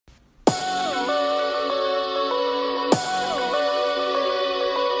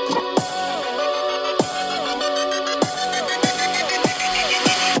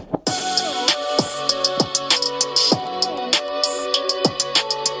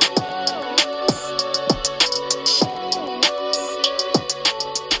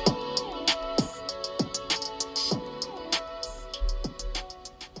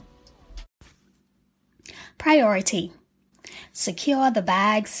Priority. Secure the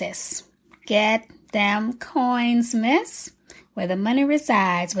bag, sis. Get them coins, miss. Where the money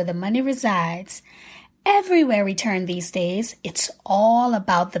resides, where the money resides. Everywhere we turn these days, it's all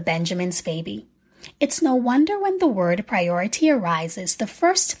about the Benjamin's baby. It's no wonder when the word priority arises, the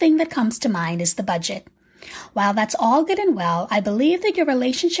first thing that comes to mind is the budget. While that's all good and well, I believe that your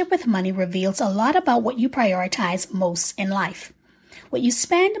relationship with money reveals a lot about what you prioritize most in life. What you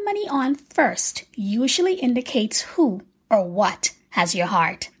spend money on first usually indicates who or what has your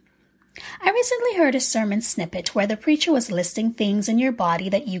heart. I recently heard a sermon snippet where the preacher was listing things in your body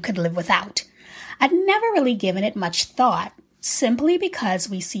that you could live without. I'd never really given it much thought, simply because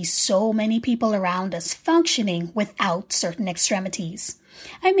we see so many people around us functioning without certain extremities.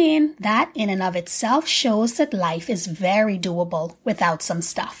 I mean, that in and of itself shows that life is very doable without some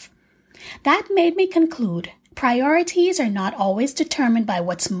stuff. That made me conclude priorities are not always determined by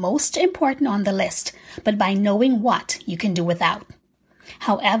what's most important on the list, but by knowing what you can do without.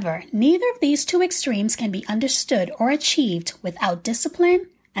 However, neither of these two extremes can be understood or achieved without discipline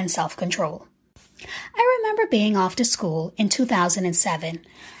and self-control. I remember being off to school in 2007,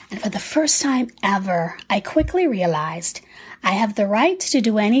 and for the first time ever, I quickly realized I have the right to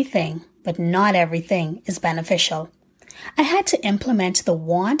do anything, but not everything is beneficial. I had to implement the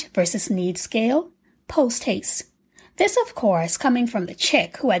want versus need scale post-haste. This, of course, coming from the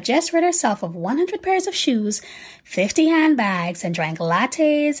chick who had just rid herself of 100 pairs of shoes, 50 handbags, and drank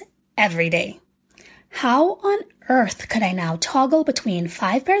lattes every day. How on earth could I now toggle between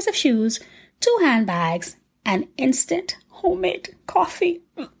 5 pairs of shoes, 2 handbags, and instant homemade coffee?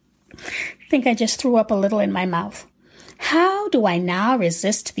 I think I just threw up a little in my mouth. How do I now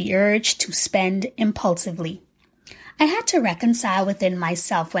resist the urge to spend impulsively? I had to reconcile within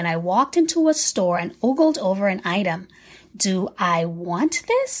myself when I walked into a store and ogled over an item. Do I want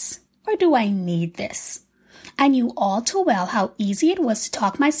this or do I need this? I knew all too well how easy it was to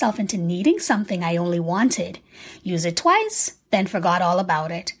talk myself into needing something I only wanted, use it twice, then forgot all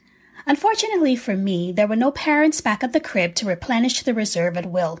about it. Unfortunately for me, there were no parents back at the crib to replenish the reserve at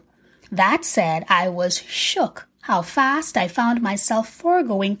will. That said, I was shook how fast I found myself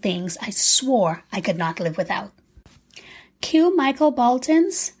foregoing things I swore I could not live without. Cue Michael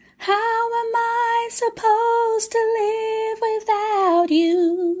Bolton's, "How am I supposed to live without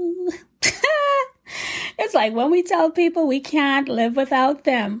you?" It's like when we tell people we can't live without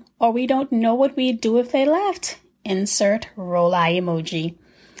them, or we don't know what we'd do if they left. Insert roll eye emoji.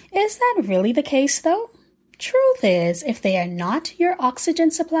 Is that really the case, though? Truth is, if they are not your oxygen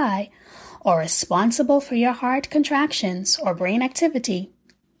supply, or responsible for your heart contractions or brain activity,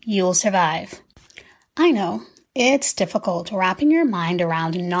 you'll survive. I know, it's difficult wrapping your mind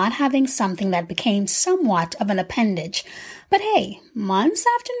around not having something that became somewhat of an appendage, but hey, months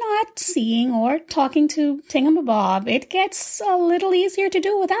after not seeing or talking to Thingamabob, it gets a little easier to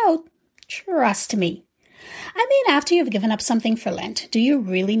do without. Trust me. I mean, after you've given up something for Lent, do you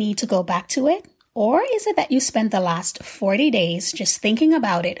really need to go back to it? Or is it that you spent the last 40 days just thinking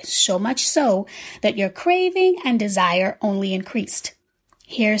about it, so much so that your craving and desire only increased?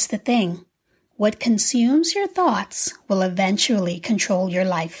 Here's the thing. What consumes your thoughts will eventually control your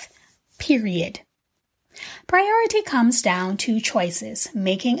life. Period. Priority comes down to choices,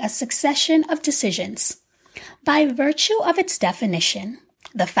 making a succession of decisions. By virtue of its definition,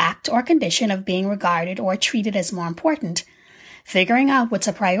 the fact or condition of being regarded or treated as more important, figuring out what's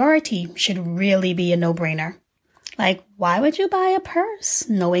a priority should really be a no-brainer. Like, why would you buy a purse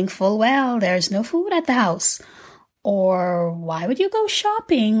knowing full well there's no food at the house? Or why would you go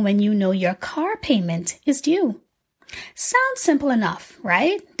shopping when you know your car payment is due? Sounds simple enough,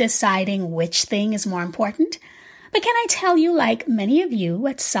 right? Deciding which thing is more important. But can I tell you, like many of you,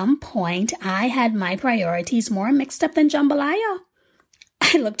 at some point I had my priorities more mixed up than jambalaya.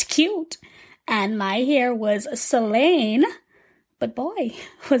 I looked cute, and my hair was Selene. But boy,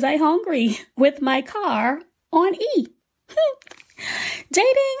 was I hungry with my car on E.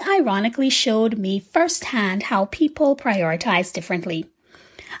 Dating ironically showed me firsthand how people prioritize differently.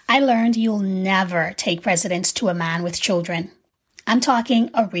 I learned you'll never take precedence to a man with children. I'm talking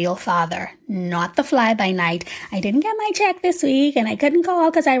a real father, not the fly-by-night. I didn't get my check this week and I couldn't call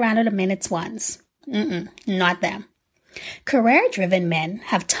because I ran out of minutes once. Not them. Career-driven men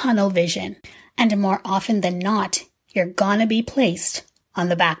have tunnel vision, and more often than not, you're gonna be placed on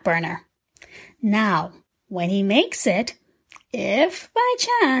the back burner. Now, when he makes it, if by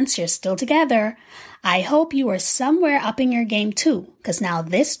chance you're still together, I hope you are somewhere upping your game too, because now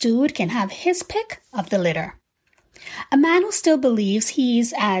this dude can have his pick of the litter. A man who still believes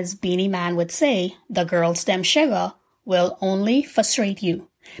he's, as Beanie Man would say, the girl's dem sugar, will only frustrate you.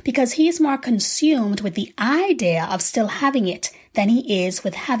 because he's more consumed with the idea of still having it than he is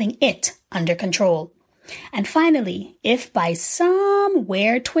with having it under control. And finally, if by some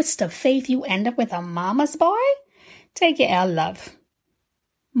weird twist of fate you end up with a mama's boy, take your L, love.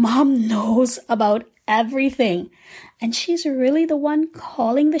 Mom knows about everything, and she's really the one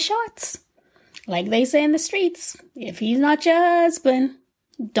calling the shots. Like they say in the streets, if he's not your husband,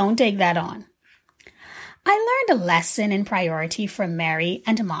 don't take that on. I learned a lesson in priority from Mary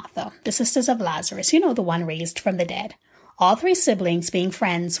and Martha, the sisters of Lazarus, the one raised from the dead, all three siblings being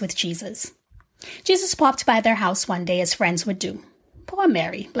friends with Jesus. Jesus popped by their house one day as friends would do. Poor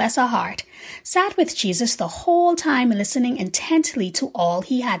Mary, bless her heart, sat with Jesus the whole time listening intently to all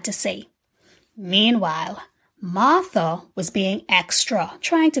he had to say. Meanwhile, Martha was being extra,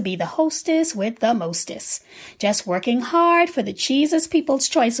 trying to be the hostess with the mostess, just working hard for the Jesus People's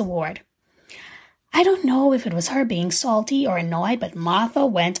Choice Award. I don't know if it was her being salty or annoyed, but Martha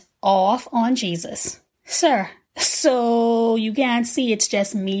went off on Jesus. Sir, so you can't see it's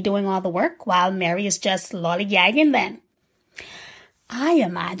just me doing all the work while Mary is just lollygagging then? I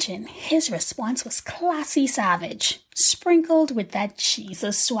imagine his response was classy savage, sprinkled with that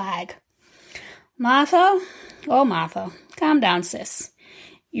Jesus swag. Martha, calm down, sis.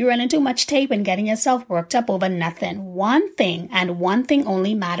 You're running too much tape and getting yourself worked up over nothing. One thing and one thing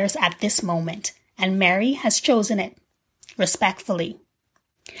only matters at this moment, and Mary has chosen it. Respectfully.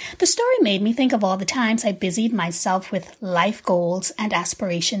 The story made me think of all the times I busied myself with life goals and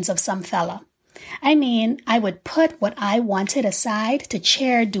aspirations of some fella. I would put what I wanted aside to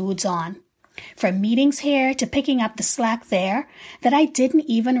cheer dudes on. From meetings here to picking up the slack there, that I didn't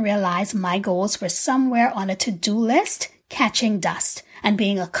even realize my goals were somewhere on a to-do list, catching dust and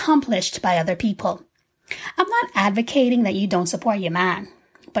being accomplished by other people. I'm not advocating that you don't support your man,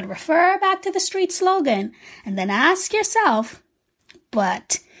 but refer back to the street slogan and then ask yourself,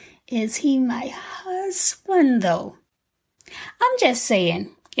 but is he my husband though? I'm just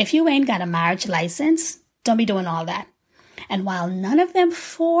saying, if you ain't got a marriage license, don't be doing all that. And while none of them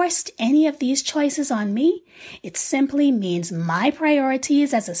forced any of these choices on me, it simply means my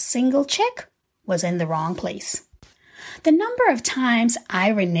priorities as a single chick was in the wrong place. The number of times I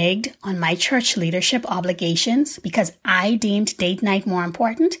reneged on my church leadership obligations because I deemed date night more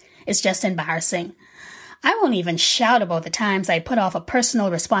important is just embarrassing. I won't even shout about the times I put off a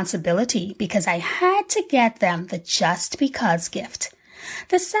personal responsibility because I had to get them the just because gift.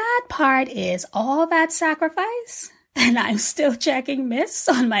 The sad part is all that sacrifice, and I'm still checking miss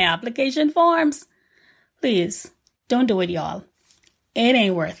on my application forms. Please, don't do it, y'all. It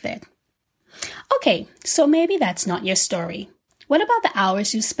ain't worth it. Okay, so maybe that's not your story. What about the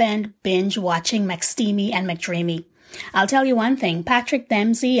hours you spend binge watching McSteamy and McDreamy? I'll tell you one thing, Patrick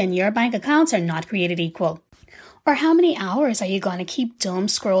Dempsey and your bank accounts are not created equal. Or how many hours are you going to keep doom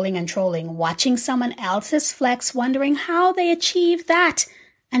scrolling and trolling, watching someone else's flex, wondering how they achieved that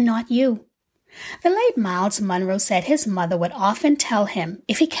and not you? The late Miles Monroe said his mother would often tell him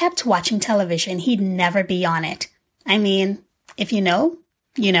if he kept watching television, he'd never be on it. If you know,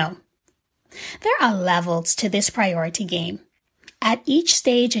 you know. There are levels to this priority game. At each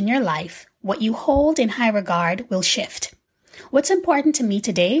stage in your life, what you hold in high regard will shift. What's important to me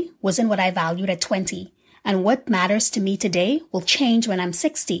today wasn't what I valued at 20, and what matters to me today will change when I'm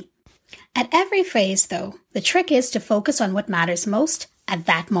 60. At every phase, though, the trick is to focus on what matters most at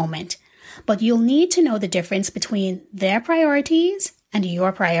that moment. But you'll need to know the difference between their priorities and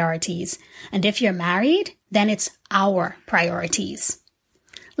your priorities. And if you're married, then it's our priorities.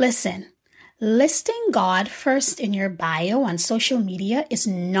 Listen. Listing God first in your bio on social media is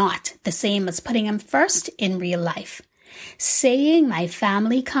not the same as putting him first in real life. Saying my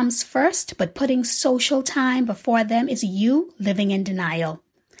family comes first, but putting social time before them is you living in denial.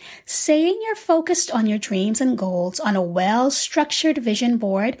 Saying you're focused on your dreams and goals on a well-structured vision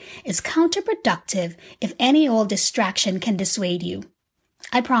board is counterproductive if any old distraction can dissuade you.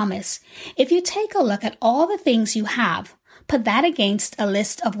 I promise, if you take a look at all the things you have, put that against a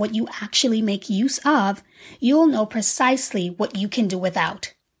list of what you actually make use of, you'll know precisely what you can do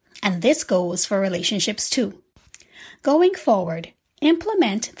without. And this goes for relationships too. Going forward,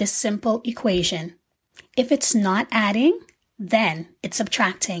 implement this simple equation. If it's not adding, then it's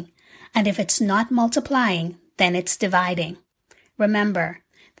subtracting. And if it's not multiplying, then it's dividing. Remember,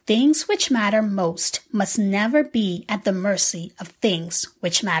 things which matter most must never be at the mercy of things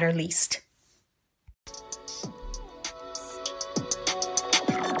which matter least.